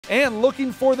And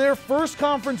looking for their first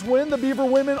conference win, the Beaver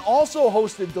women also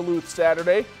hosted Duluth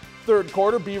Saturday. Third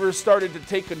quarter, Beavers started to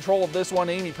take control of this one.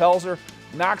 Amy Pelzer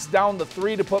knocks down the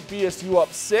three to put BSU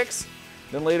up 6.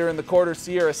 Then later in the quarter,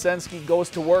 Sierra Sensky goes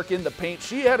to work in the paint.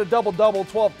 She had a double-double,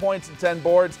 12 points and 10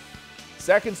 boards.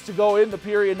 Seconds to go in the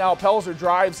period now. Pelzer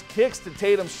drives, kicks to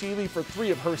Tatum Sheely for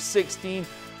 3 of her 16.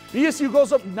 BSU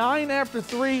goes up 9 after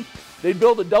 3. They'd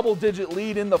build a double-digit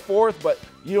lead in the fourth, but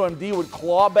UMD would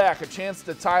claw back, a chance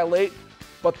to tie late.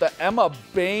 But the Emma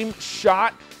Boehm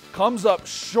shot comes up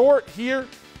short here,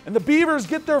 and the Beavers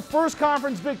get their first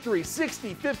conference victory,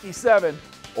 60-57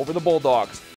 over the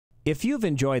Bulldogs. If you've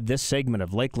enjoyed this segment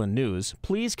of Lakeland News,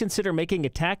 please consider making a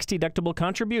tax-deductible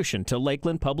contribution to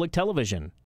Lakeland Public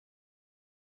Television.